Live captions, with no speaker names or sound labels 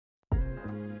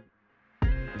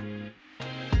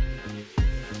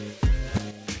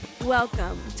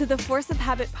Welcome to the Force of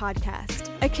Habit podcast,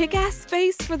 a kick-ass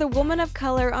space for the woman of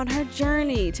color on her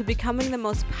journey to becoming the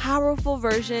most powerful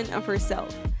version of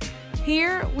herself.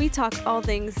 Here, we talk all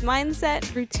things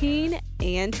mindset, routine,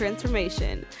 and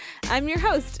transformation. I'm your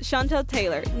host, Chantel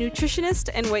Taylor, nutritionist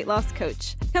and weight loss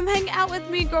coach. Come hang out with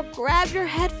me, girl. Grab your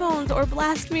headphones or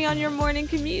blast me on your morning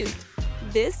commute.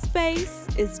 This space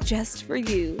is just for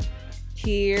you.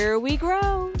 Here we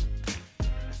grow.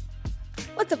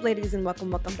 What's up, ladies, and welcome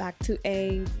back to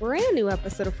a brand new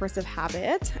episode of Force of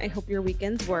Habit. I hope your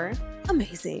weekends were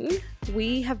amazing.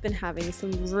 We have been having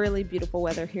some really beautiful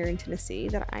weather here in Tennessee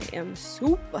that I am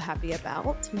super happy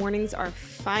about. Mornings are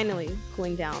finally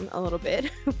cooling down a little bit.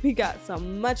 We got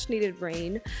some much needed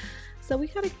rain, so we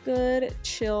had a good,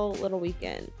 chill little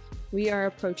weekend. We are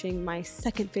approaching my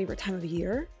second favorite time of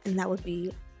year, and that would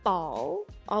be fall.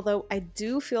 Although I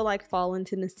do feel like fall in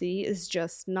Tennessee is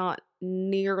just not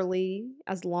nearly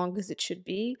as long as it should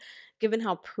be, given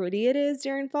how pretty it is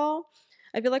during fall.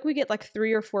 I feel like we get like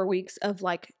 3 or 4 weeks of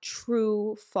like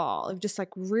true fall, of just like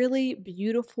really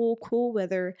beautiful, cool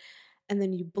weather. And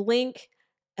then you blink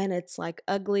and it's like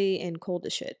ugly and cold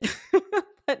as shit.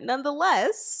 But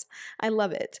nonetheless, I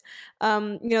love it.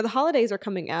 The holidays are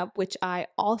coming up, which I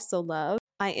also love.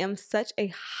 I am such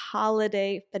a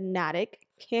holiday fanatic.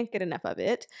 Can't get enough of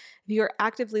it. If you're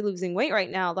actively losing weight right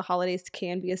now, the holidays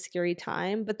can be a scary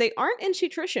time, but they aren't in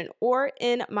Sheetrition or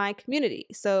in my community.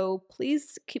 So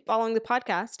please keep following the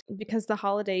podcast because the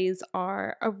holidays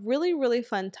are a really, really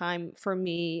fun time for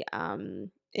me.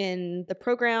 In the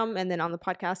program and then on the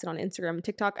podcast and on Instagram and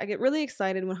TikTok. I get really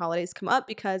excited when holidays come up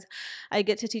because I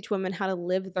get to teach women how to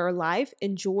live their life,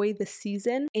 enjoy the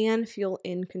season, and feel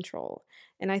in control.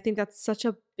 And I think that's such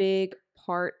a big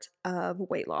part of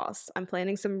weight loss. I'm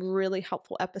planning some really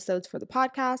helpful episodes for the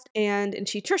podcast. And in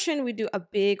Sheetrition, we do a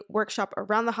big workshop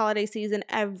around the holiday season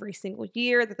every single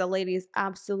year that the ladies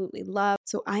absolutely love.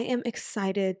 So I am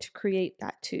excited to create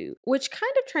that too, which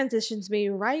kind of transitions me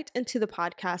right into the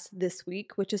podcast this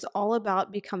week, which is all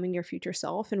about becoming your future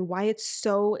self and why it's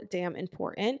so damn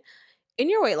important in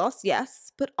your weight loss,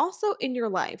 yes, but also in your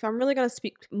life. I'm really going to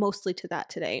speak mostly to that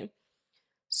today.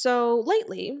 So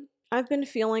lately, I've been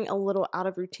feeling a little out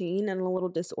of routine and a little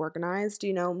disorganized,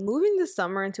 moving this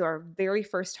summer into our very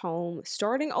first home,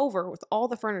 starting over with all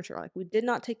the furniture. Like we did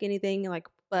not take anything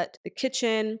but the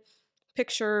kitchen,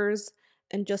 pictures,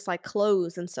 and just like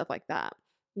clothes and stuff like that.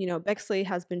 Bexley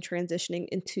has been transitioning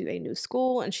into a new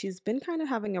school and she's been kind of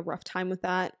having a rough time with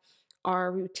that.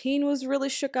 Our routine was really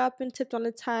shook up and tipped on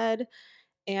its head.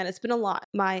 And it's been a lot.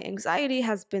 My anxiety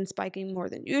has been spiking more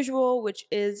than usual, which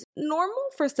is normal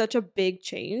for such a big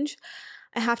change.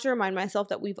 I have to remind myself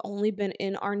that we've only been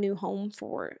in our new home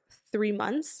for 3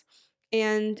 months.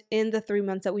 And in the 3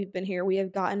 months that we've been here, we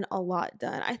have gotten a lot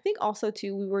done. I think also,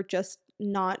 too, we were just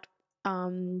not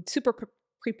super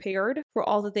prepared for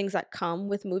all the things that come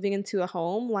with moving into a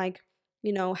home, like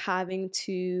having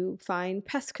to find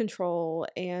pest control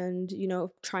and,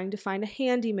 trying to find a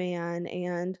handyman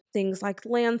and things like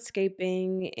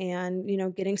landscaping and,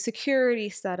 getting security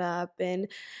set up and,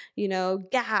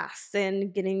 gas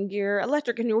and getting your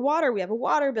electric and your water. We have a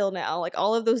water bill now. Like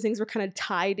all of those things were kind of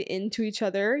tied into each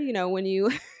other, when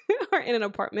you are in an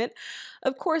apartment.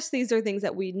 Of course, these are things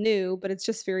that we knew, but it's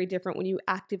just very different when you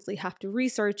actively have to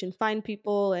research and find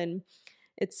people, and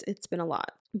it's been a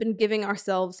lot. Been giving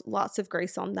ourselves lots of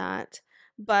grace on that.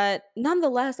 But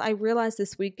nonetheless, I realized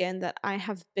this weekend that I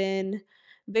have been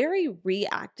very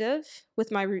reactive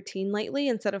with my routine lately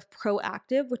instead of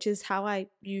proactive, which is how I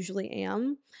usually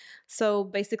am. So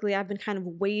basically, I've been kind of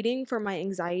waiting for my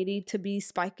anxiety to be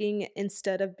spiking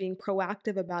instead of being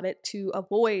proactive about it to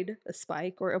avoid a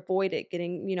spike or avoid it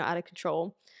getting, out of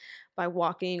control by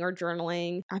walking or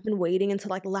journaling. I've been waiting until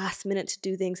like last minute to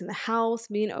do things in the house.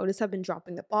 Me and Otis have been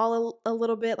dropping the ball a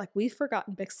little bit. Like we've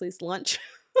forgotten Bixley's lunch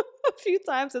a few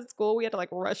times at school. We had to like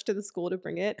rush to the school to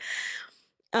bring it.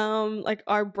 Like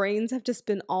our brains have just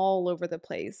been all over the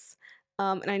place.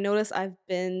 And I notice I've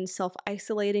been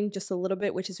self-isolating just a little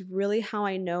bit, which is really how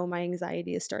I know my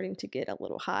anxiety is starting to get a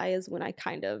little high, is when I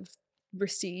kind of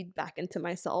recede back into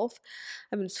myself.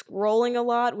 I've been scrolling a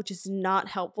lot, which is not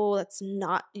helpful. That's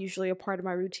not usually a part of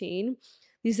my routine.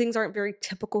 These things aren't very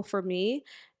typical for me.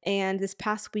 And this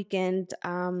past weekend,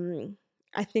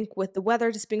 I think with the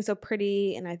weather just being so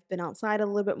pretty and I've been outside a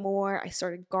little bit more, I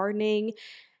started gardening.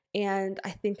 And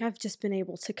I think I've just been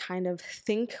able to kind of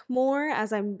think more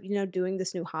as I'm, doing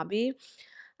this new hobby.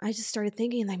 I just started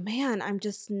thinking like, man, I'm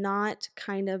just not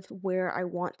kind of where I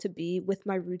want to be with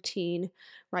my routine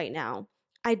right now.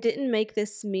 I didn't make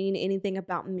this mean anything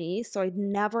about me, so I'd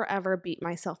never ever beat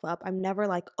myself up. I'm never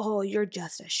like, "Oh, you're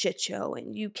just a shit show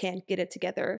and you can't get it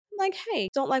together." I'm like, "Hey,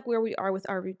 don't like where we are with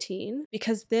our routine,"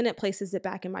 because then it places it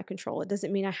back in my control. It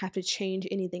doesn't mean I have to change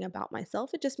anything about myself.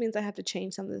 It just means I have to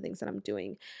change some of the things that I'm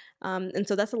doing. And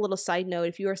so that's a little side note.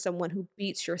 If you are someone who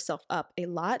beats yourself up a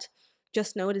lot,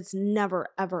 just know it is never,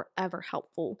 ever, ever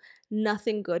helpful.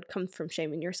 Nothing good comes from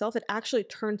shaming yourself. It actually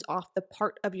turns off the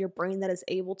part of your brain that is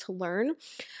able to learn.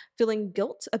 Feeling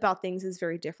guilt about things is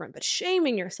very different, but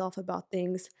shaming yourself about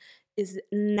things is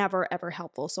never ever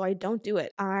helpful. So I don't do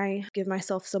it. I give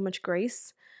myself so much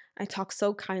grace. I talk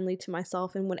so kindly to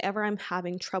myself. And whenever I'm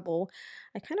having trouble,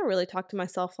 I kind of really talk to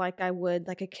myself like I would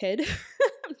like a kid.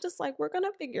 I'm just like, we're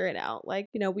gonna figure it out. Like,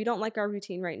 we don't like our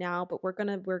routine right now, but we're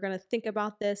gonna think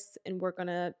about this and we're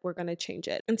gonna change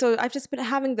it. And so I've just been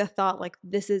having the thought like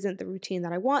this isn't the routine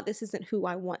that I want. This isn't who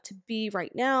I want to be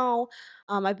right now.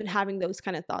 I've been having those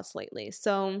kind of thoughts lately.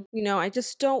 So, I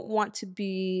just don't want to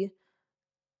be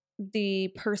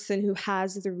the person who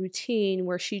has the routine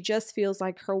where she just feels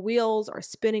like her wheels are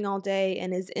spinning all day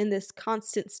and is in this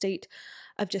constant state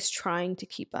of just trying to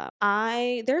keep up.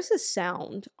 There's a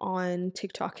sound on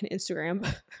TikTok and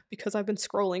Instagram because I've been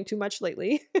scrolling too much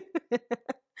lately. And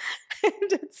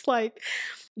it's like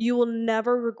you will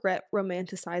never regret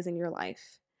romanticizing your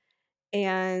life.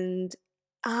 And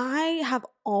I have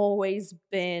always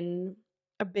been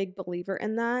a big believer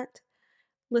in that.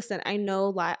 Listen, I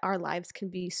know our lives can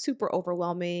be super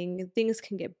overwhelming. Things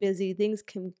can get busy, things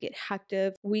can get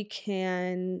hectic. We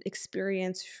can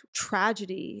experience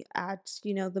tragedy at,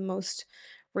 the most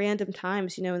random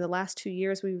times. In the last 2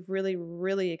 years, we've really,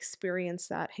 really experienced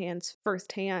that hands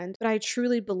firsthand. But I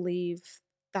truly believe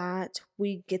that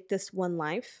we get this one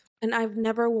life. And I've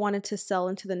never wanted to sell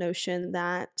into the notion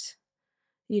that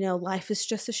life is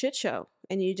just a shit show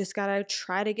and you just got to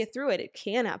try to get through it. It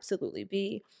can absolutely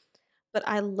be. But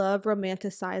I love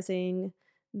romanticizing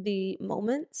the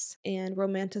moments and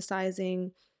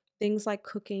romanticizing things like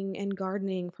cooking and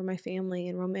gardening for my family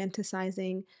and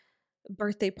romanticizing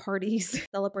birthday parties,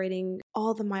 celebrating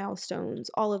all the milestones,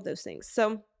 all of those things.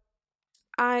 So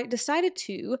I decided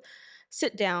to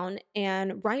sit down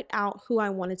and write out who I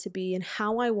wanted to be and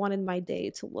how I wanted my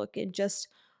day to look and just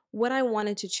what I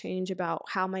wanted to change about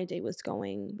how my day was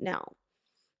going now.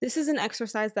 This is an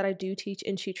exercise that I do teach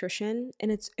in Cheatrition,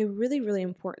 and it's a really, really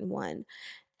important one.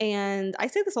 And I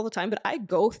say this all the time, but I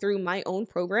go through my own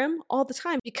program all the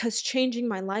time because changing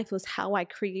my life was how I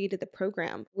created the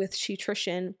program. With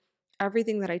Cheatrition,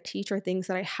 everything that I teach are things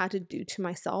that I had to do to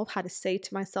myself, had to say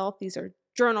to myself. These are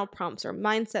journal prompts or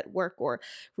mindset work or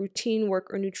routine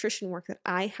work or nutrition work that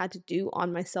I had to do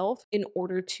on myself in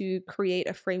order to create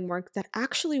a framework that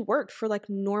actually worked for like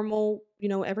normal,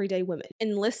 everyday women.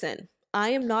 And listen,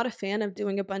 I am not a fan of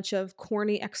doing a bunch of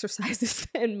corny exercises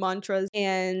and mantras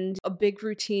and a big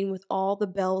routine with all the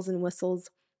bells and whistles,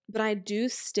 but I do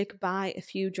stick by a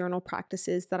few journal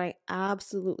practices that I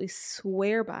absolutely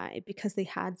swear by because they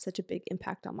had such a big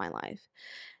impact on my life.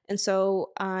 And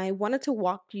so I wanted to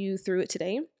walk you through it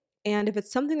today. And if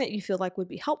it's something that you feel like would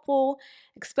be helpful,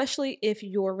 especially if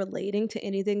you're relating to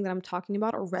anything that I'm talking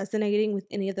about or resonating with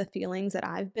any of the feelings that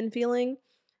I've been feeling,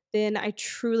 then I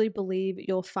truly believe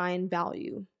you'll find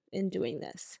value in doing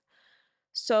this.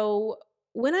 So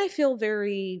when I feel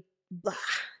very blah,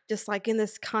 just like in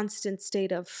this constant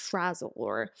state of frazzle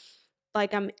or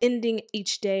like I'm ending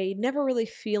each day, never really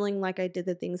feeling like I did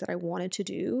the things that I wanted to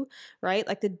do, right?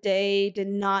 Like the day did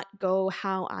not go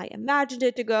how I imagined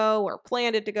it to go or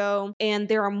planned it to go. And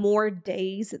there are more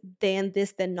days than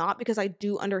this than not, because I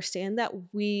do understand that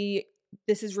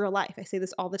this is real life. I say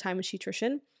this all the time in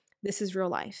Cheatrition. This is real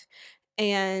life.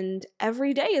 And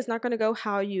every day is not going to go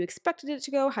how you expected it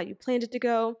to go, how you planned it to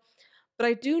go. But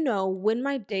I do know when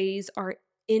my days are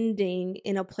ending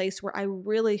in a place where I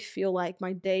really feel like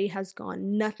my day has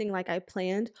gone nothing like I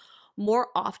planned, more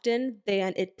often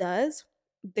than it does,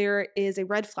 there is a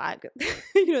red flag.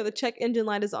 The check engine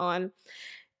light is on,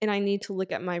 and I need to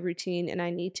look at my routine and I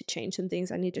need to change some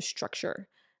things. I need to structure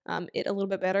it a little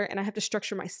bit better, and I have to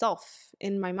structure myself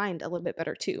in my mind a little bit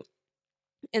better too.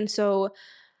 And so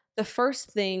the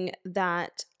first thing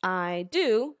that I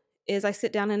do is I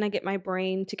sit down and I get my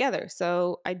brain together.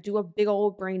 So I do a big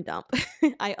old brain dump.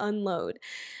 I unload.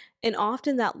 And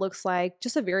often that looks like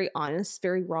just a very honest,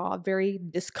 very raw, very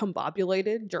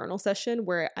discombobulated journal session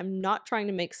where I'm not trying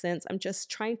to make sense. I'm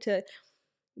just trying to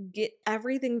get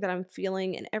everything that I'm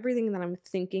feeling and everything that I'm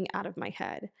thinking out of my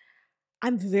head.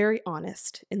 I'm very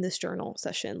honest in this journal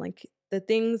session. Like the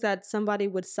things that somebody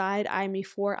would side eye me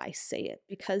for, I say it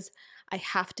because I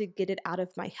have to get it out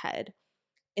of my head.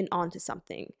 and onto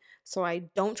something. So I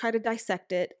don't try to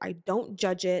dissect it, I don't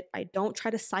judge it, I don't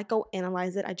try to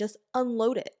psychoanalyze it, I just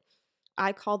unload it.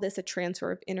 I call this a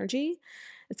transfer of energy.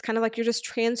 It's kind of like you're just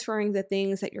transferring the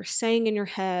things that you're saying in your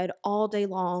head all day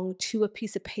long to a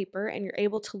piece of paper and you're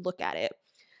able to look at it.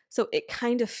 So it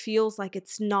kind of feels like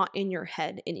it's not in your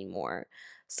head anymore.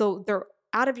 So they're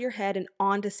out of your head and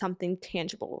onto something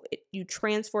tangible. You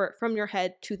transfer it from your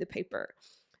head to the paper.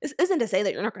 This isn't to say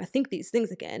that you're not going to think these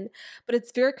things again, but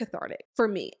it's very cathartic for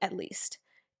me, at least.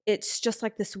 It's just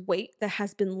like this weight that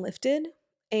has been lifted,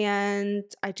 and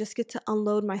I just get to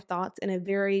unload my thoughts in a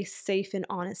very safe and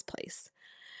honest place.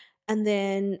 And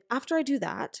then after I do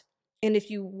that, and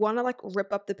if you want to like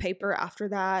rip up the paper after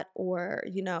that or,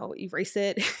 erase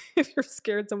it, if you're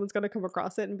scared someone's going to come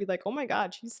across it and be like, oh my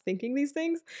God, she's thinking these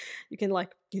things, you can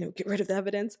get rid of the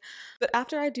evidence. But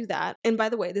after I do that, and by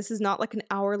the way, this is not like an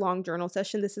hour-long journal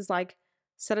session. This is like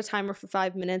set a timer for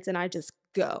 5 minutes and I just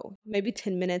go. Maybe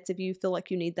 10 minutes if you feel like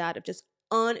you need that of just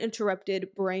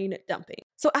uninterrupted brain dumping.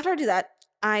 So after I do that,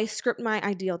 I script my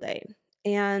ideal day.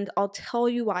 And I'll tell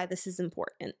you why this is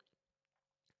important.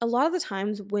 A lot of the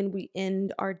times when we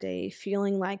end our day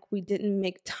feeling like we didn't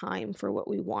make time for what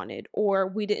we wanted or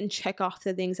we didn't check off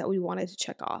the things that we wanted to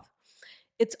check off,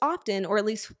 it's often, or at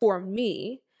least for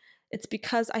me, it's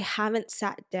because I haven't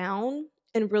sat down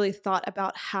and really thought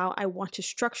about how I want to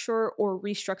structure or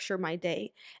restructure my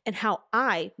day and how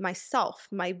I, myself,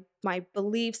 my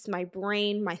beliefs, my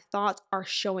brain, my thoughts are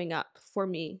showing up for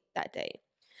me that day.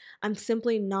 I'm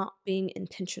simply not being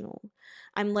intentional.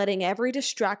 I'm letting every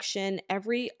distraction,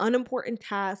 every unimportant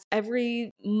task,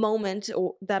 every moment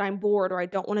that I'm bored or I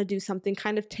don't want to do something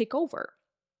kind of take over.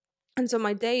 And so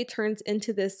my day turns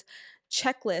into this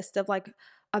checklist of like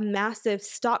a massive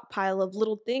stockpile of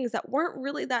little things that weren't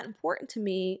really that important to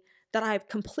me that I've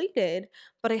completed,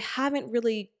 but I haven't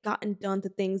really gotten done the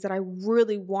things that I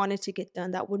really wanted to get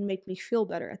done that would make me feel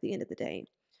better at the end of the day.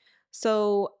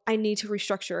 So I need to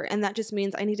restructure. And that just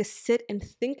means I need to sit and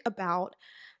think about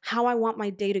how I want my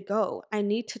day to go. I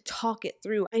need to talk it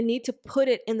through. I need to put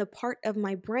it in the part of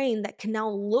my brain that can now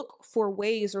look for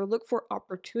ways or look for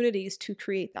opportunities to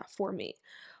create that for me.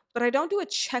 But I don't do a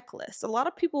checklist. A lot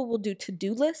of people will do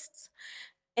to-do lists.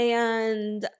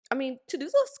 And I mean, to-do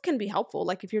lists can be helpful.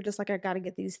 Like if you're just like, I got to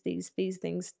get these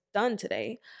things done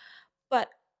today. But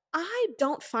I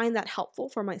don't find that helpful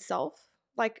for myself.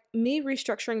 Like me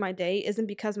restructuring my day isn't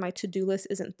because my to-do list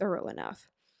isn't thorough enough.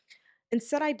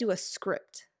 Instead, I do a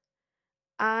script.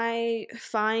 I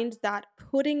find that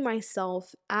putting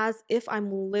myself as if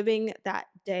I'm living that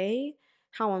day,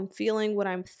 how I'm feeling, what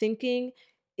I'm thinking,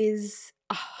 is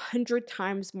 100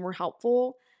 times more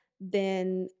helpful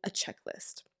than a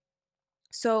checklist.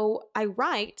 So I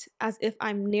write as if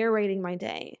I'm narrating my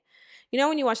day. You know,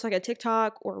 when you watch like a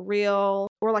TikTok or a reel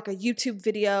or like a YouTube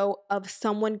video of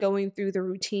someone going through the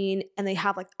routine and they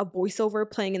have like a voiceover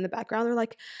playing in the background, they're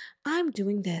like, I'm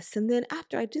doing this. And then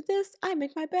after I do this, I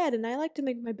make my bed. And I like to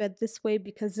make my bed this way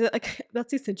because like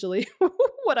that's essentially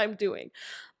what I'm doing.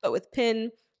 But with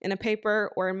pen and a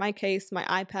paper, or in my case, my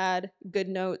iPad, good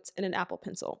notes, and an Apple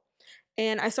Pencil.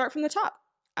 And I start from the top.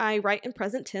 I write in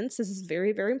present tense. This is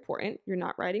very, very important. You're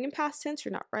not writing in past tense.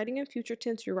 You're not writing in future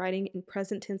tense. You're writing in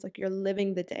present tense like you're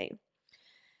living the day.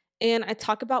 And I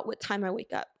talk about what time I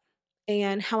wake up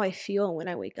and how I feel when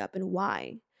I wake up and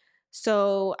why.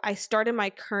 So I started my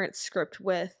current script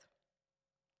with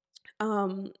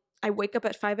I wake up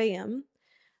at 5 a.m.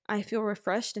 I feel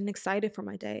refreshed and excited for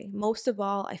my day. Most of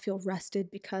all, I feel rested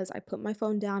because I put my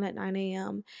phone down at 9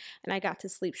 a.m. and I got to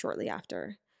sleep shortly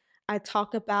after. I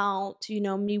talk about,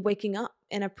 me waking up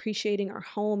and appreciating our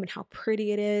home and how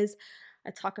pretty it is.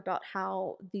 I talk about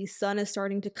how the sun is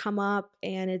starting to come up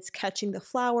and it's catching the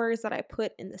flowers that I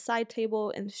put in the side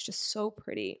table, and it's just so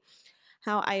pretty.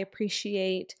 How I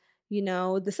appreciate,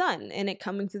 the sun and it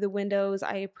coming through the windows.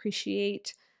 I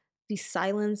appreciate the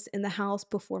silence in the house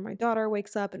before my daughter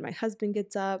wakes up and my husband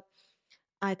gets up.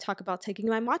 I talk about taking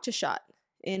my matcha shot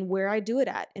and where I do it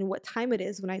at and what time it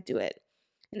is when I do it.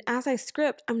 And as I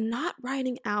script, I'm not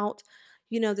writing out,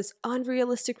 this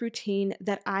unrealistic routine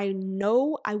that I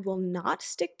know I will not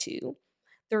stick to.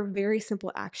 They're very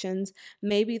simple actions.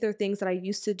 Maybe they're things that I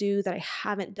used to do that I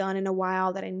haven't done in a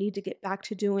while that I need to get back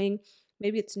to doing.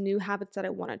 Maybe it's new habits that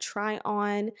I want to try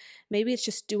on. Maybe it's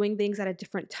just doing things at a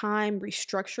different time,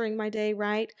 restructuring my day,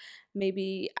 right?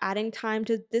 Maybe adding time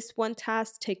to this one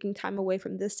task, taking time away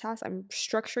from this task. I'm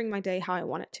structuring my day how I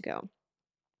want it to go.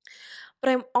 But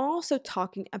I'm also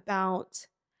talking about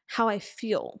how I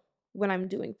feel when I'm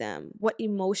doing them, what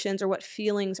emotions or what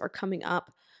feelings are coming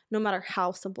up, no matter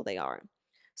how simple they are.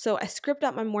 So I script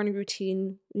out my morning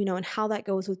routine, and how that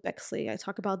goes with Bexley. I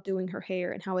talk about doing her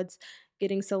hair and how it's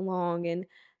getting so long and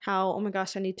how, oh my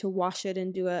gosh, I need to wash it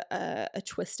and do a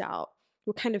twist out.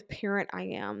 What kind of parent I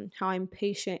am, how I'm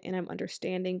patient and I'm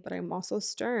understanding, but I'm also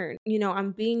stern.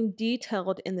 I'm being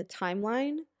detailed in the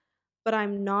timeline, but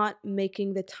I'm not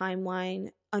making the timeline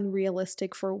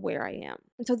unrealistic for where I am.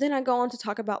 And so then I go on to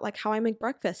talk about like how I make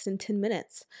breakfast in 10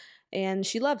 minutes. And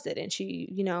she loves it and she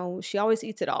always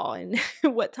eats it all and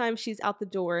what time she's out the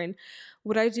door and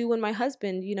what I do when my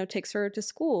husband, takes her to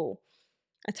school.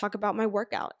 I talk about my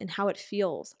workout and how it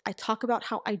feels. I talk about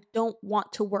how I don't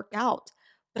want to work out,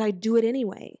 but I do it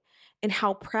anyway, and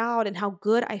how proud and how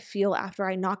good I feel after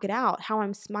I knock it out, how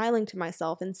I'm smiling to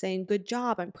myself and saying, "Good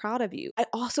job, I'm proud of you." I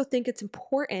also think it's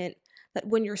important that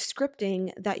when you're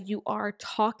scripting that you are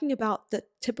talking about the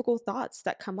typical thoughts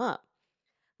that come up.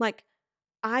 Like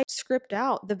I script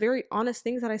out the very honest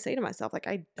things that I say to myself. Like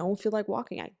I don't feel like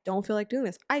walking. I don't feel like doing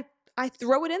this. I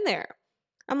throw it in there.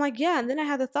 I'm like, yeah. And then I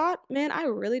had the thought, man, I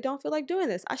really don't feel like doing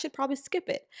this. I should probably skip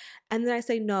it. And then I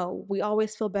say, no, we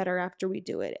always feel better after we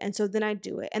do it. And so then I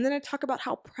do it. And then I talk about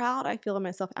how proud I feel of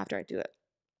myself after I do it.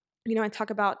 I talk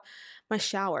about my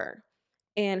shower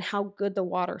and how good the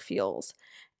water feels.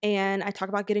 And I talk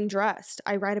about getting dressed.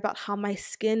 I write about how my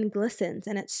skin glistens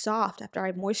and it's soft after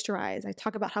I moisturize. I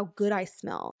talk about how good I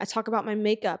smell. I talk about my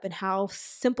makeup and how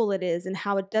simple it is and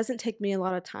how it doesn't take me a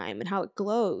lot of time and how it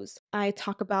glows. I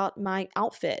talk about my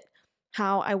outfit,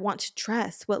 how I want to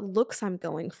dress, what looks I'm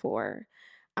going for.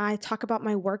 I talk about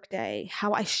my workday,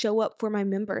 how I show up for my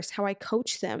members, how I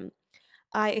coach them.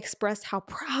 I express how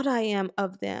proud I am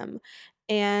of them.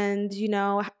 And,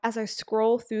 as I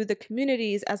scroll through the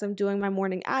communities as I'm doing my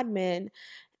morning admin,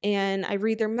 and I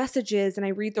read their messages and I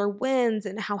read their wins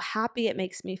and how happy it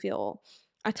makes me feel.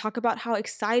 I talk about how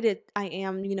excited I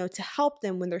am, to help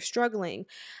them when they're struggling,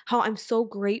 how I'm so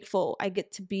grateful I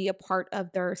get to be a part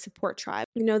of their support tribe.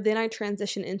 Then I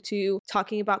transition into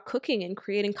talking about cooking and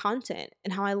creating content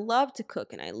and how I love to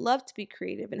cook and I love to be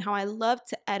creative and how I love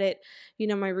to edit,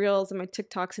 my reels and my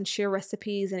TikToks and share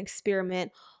recipes and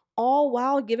experiment, all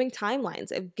while giving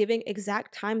timelines of giving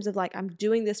exact times of like, I'm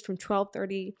doing this from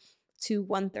 12:30 to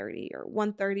 1:30 or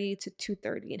 1:30 to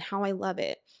 2:30 and how I love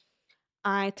it.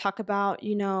 I talk about,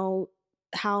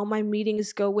 how my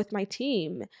meetings go with my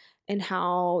team and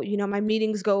how, my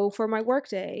meetings go for my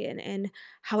workday and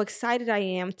how excited I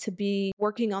am to be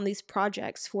working on these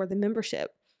projects for the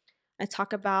membership. I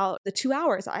talk about the 2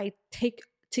 hours I take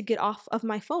to get off of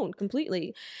my phone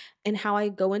completely and how I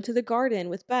go into the garden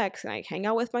with Bex and I hang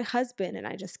out with my husband and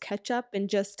I just catch up and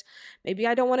just maybe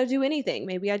I don't want to do anything.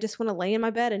 Maybe I just want to lay in my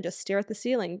bed and just stare at the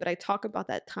ceiling. But I talk about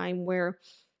that time where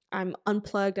I'm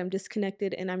unplugged, I'm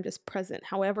disconnected, and I'm just present,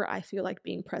 however I feel like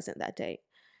being present that day.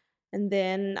 And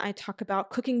then I talk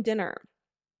about cooking dinner,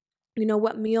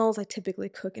 what meals I typically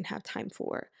cook and have time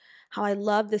for, how I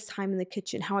love this time in the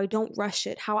kitchen, how I don't rush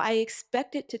it, how I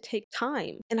expect it to take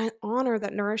time. And I honor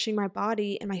that nourishing my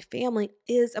body and my family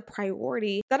is a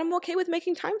priority that I'm okay with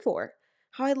making time for.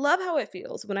 How I love how it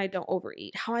feels when I don't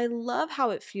overeat, how I love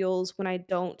how it feels when I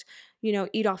don't,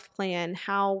 eat off plan,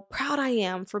 how proud I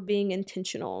am for being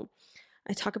intentional.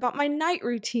 I talk about my night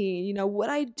routine, what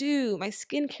I do, my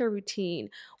skincare routine,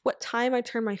 what time I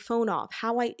turn my phone off,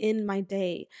 how I end my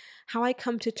day, how I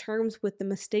come to terms with the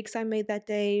mistakes I made that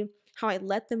day, how I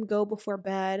let them go before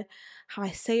bed, how I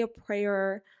say a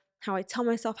prayer, how I tell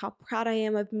myself how proud I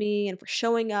am of me and for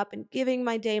showing up and giving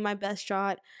my day my best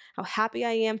shot, how happy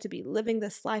I am to be living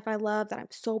this life I love that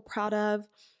I'm so proud of.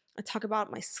 I talk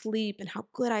about my sleep and how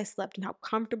good I slept and how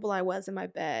comfortable I was in my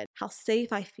bed, how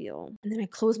safe I feel. And then I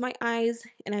close my eyes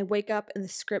and I wake up and the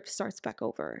script starts back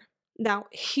over. Now,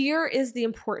 here is the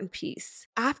important piece.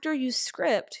 After you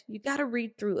script, you got to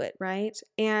read through it, right?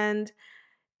 And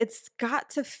it's got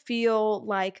to feel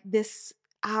like this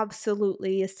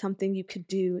absolutely is something you could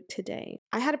do today.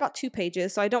 I had about 2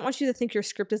 pages, so I don't want you to think your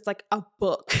script is like a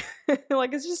book.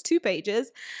 Like it's just 2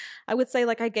 pages. I would say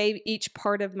like I gave each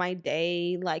part of my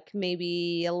day like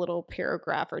maybe a little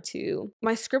paragraph or 2.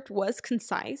 My script was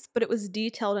concise, but it was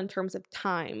detailed in terms of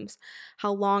times,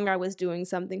 how long I was doing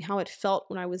something, how it felt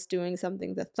when I was doing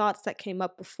something, the thoughts that came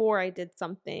up before I did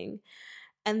something.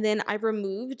 And then I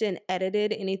removed and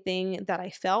edited anything that I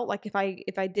felt like if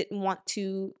I didn't want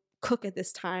to cook at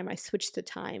this time, I switched the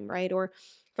time, right? Or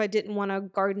if I didn't want to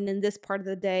garden in this part of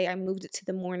the day, I moved it to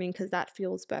the morning because that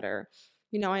feels better.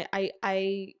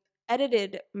 I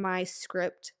edited my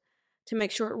script to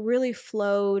make sure it really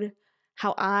flowed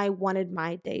how I wanted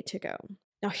my day to go.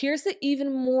 Now, here's the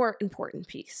even more important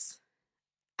piece.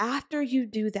 After you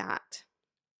do that,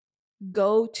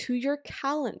 go to your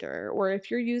calendar, or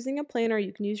if you're using a planner,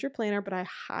 you can use your planner, but I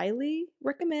highly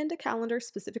recommend a calendar,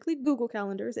 specifically Google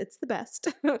Calendars. It's the best.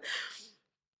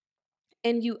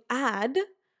 And you add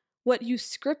what you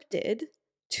scripted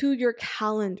to your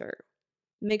calendar.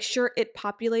 Make sure it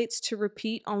populates to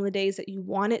repeat on the days that you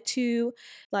want it to.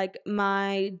 Like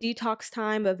my detox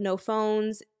time of no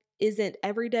phones isn't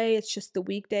every day, it's just the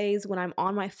weekdays when I'm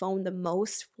on my phone the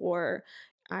most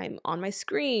I'm on my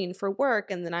screen for work,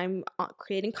 and then I'm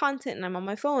creating content and I'm on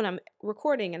my phone, I'm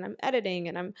recording and I'm editing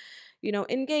and I'm,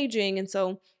 engaging. And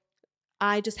so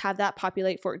I just have that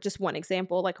populate for just one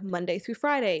example, like Monday through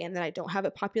Friday, and then I don't have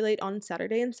it populate on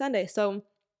Saturday and Sunday. So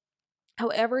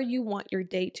however you want your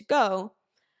day to go,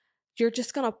 you're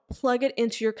just going to plug it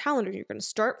into your calendar. You're going to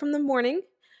start from the morning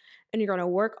and you're going to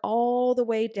work all the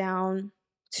way down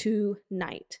to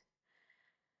night.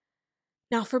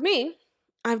 Now, for me,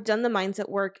 I've done the mindset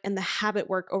work and the habit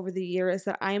work over the years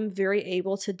that I am very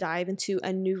able to dive into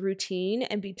a new routine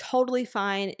and be totally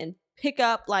fine and pick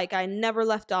up like I never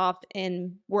left off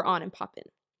and we're on and popping.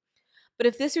 But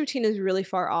if this routine is really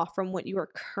far off from what you are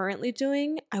currently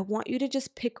doing, I want you to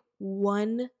just pick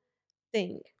one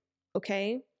thing,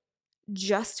 okay?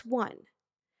 Just one,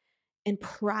 and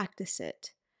practice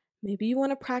it. Maybe you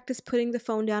want to practice putting the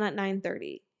phone down at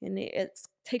 9:30, and it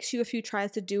takes you a few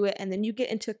tries to do it, and then you get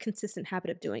into a consistent habit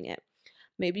of doing it.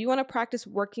 Maybe you want to practice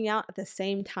working out at the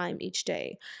same time each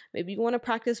day. Maybe you want to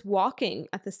practice walking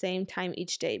at the same time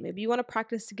each day. Maybe you want to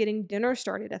practice getting dinner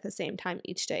started at the same time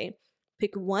each day.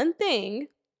 Pick one thing,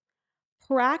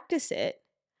 practice it,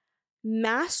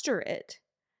 master it,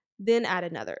 then add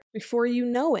another. Before you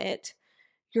know it,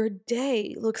 your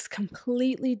day looks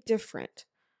completely different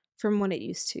from what it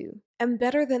used to. And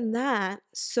better than that,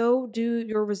 so do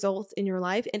your results in your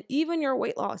life and even your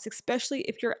weight loss, especially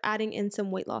if you're adding in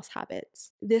some weight loss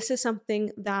habits. This is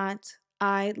something that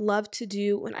I love to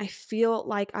do when I feel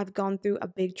like I've gone through a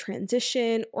big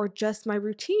transition or just my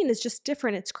routine is just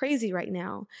different. It's crazy right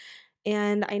now.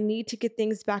 And I need to get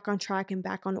things back on track and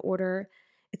back on order.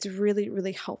 It's really,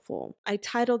 really helpful. I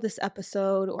titled this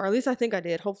episode, or at least I think I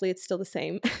did. Hopefully it's still the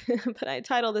same. But I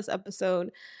titled this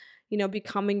episode,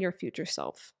 Becoming Your Future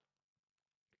Self.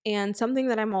 And something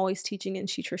that I'm always teaching in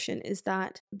Sheetrition is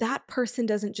that person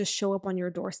doesn't just show up on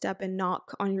your doorstep and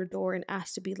knock on your door and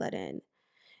ask to be let in.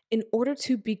 In order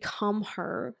to become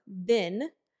her, then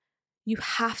you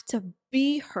have to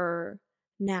be her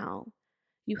now.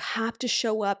 You have to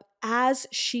show up as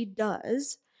she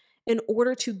does in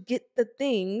order to get the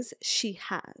things she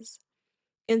has.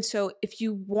 And so if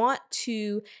you want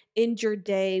to end your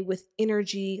day with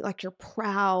energy, like you're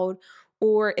proud,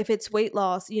 or if it's weight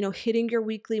loss, hitting your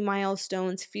weekly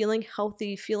milestones, feeling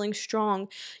healthy, feeling strong,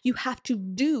 you have to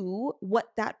do what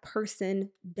that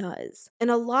person does. And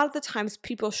a lot of the times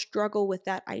people struggle with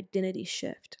that identity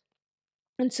shift.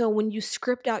 And so when you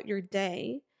script out your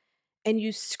day and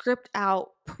you script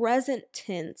out present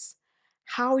tense,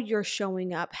 how you're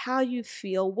showing up, how you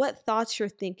feel, what thoughts you're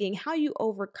thinking, how you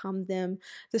overcome them,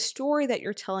 the story that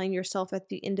you're telling yourself at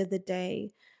the end of the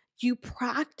day, you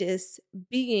practice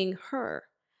being her.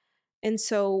 And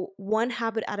so one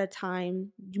habit at a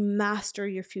time, you master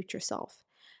your future self.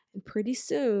 And pretty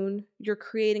soon, you're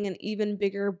creating an even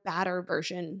bigger, badder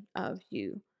version of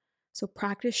you. So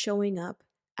practice showing up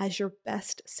as your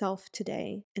best self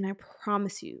today. And I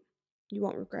promise you, you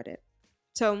won't regret it.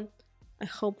 So I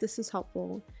hope this is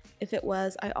helpful. If it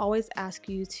was, I always ask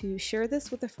you to share this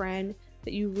with a friend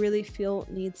that you really feel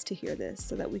needs to hear this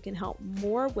so that we can help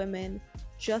more women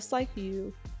just like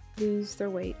you lose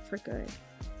their weight for good.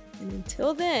 And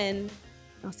until then,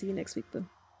 I'll see you next week, boo.